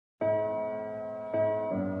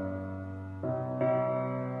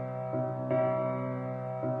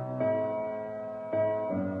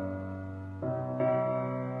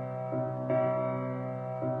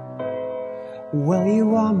Well,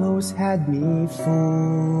 you almost had me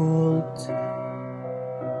fooled.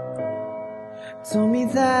 Told me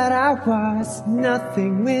that I was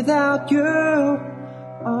nothing without you.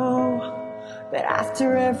 Oh, but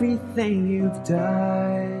after everything you've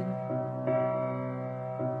done,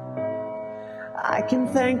 I can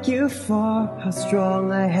thank you for how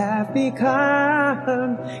strong I have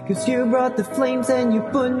become. 'Cause you brought the flames and you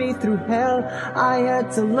put me through hell. I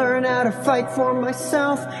had to learn how to fight for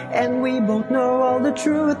myself, and we both know all the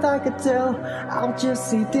truth I could tell. I'll just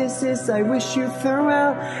say this is, I wish you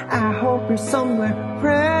farewell. I hope you're somewhere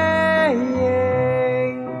praying,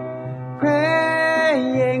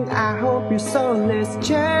 praying. I hope your soul is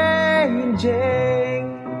changing,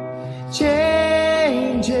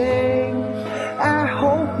 changing. I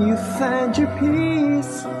hope you find your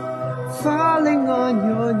peace, falling on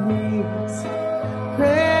your knees,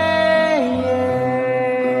 praying.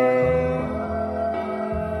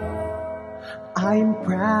 I'm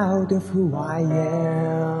proud of who I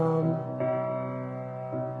am.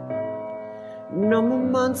 No more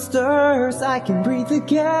monsters, I can breathe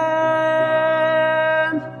again.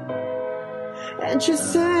 And she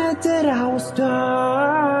said that I was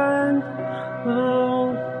done.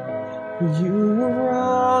 Oh, you were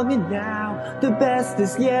wrong, and now the best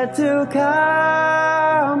is yet to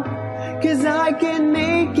come. 'Cause I can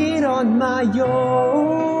make it on my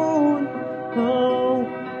own. Oh,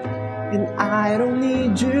 and I don't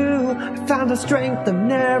need you. I found a strength I've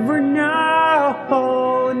never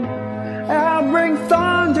known. I'll bring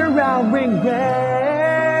thunder, I'll bring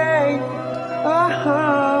rain.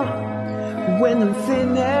 Oh, when I'm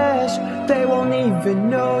finished, they won't even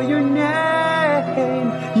know your name.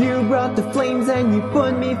 You brought the flames and you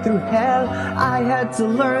put me through hell. I had to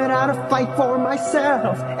learn how to fight for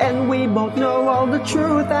myself, and we both know all the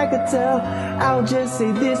truth I could tell. I'll just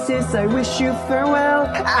say this is, I wish you farewell.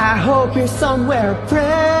 I hope you're somewhere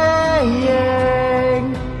praying,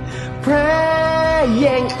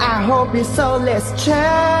 praying. I hope your soul is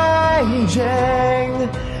changing,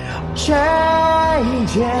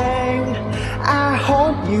 changing. I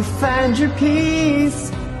hope you find your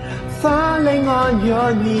peace, falling on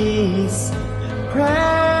your knees, praying.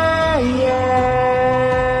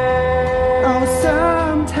 Oh,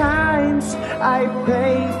 sometimes I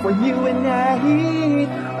pray for you and need.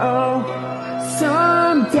 Oh,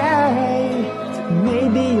 someday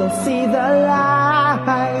maybe you'll see the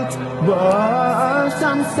light. Whoa,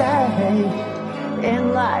 some say in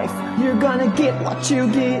life you're gonna get what you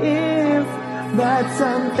give, but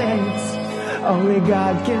some things only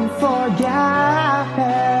God can forgive.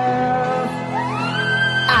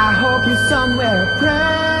 I hope you're somewhere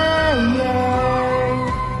praying,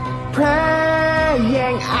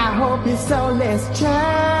 praying. I hope your soul is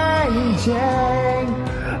changing,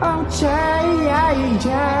 oh,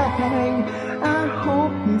 changing. I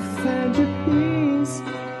hope you find your peace,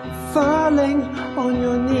 falling on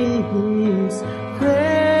your knees.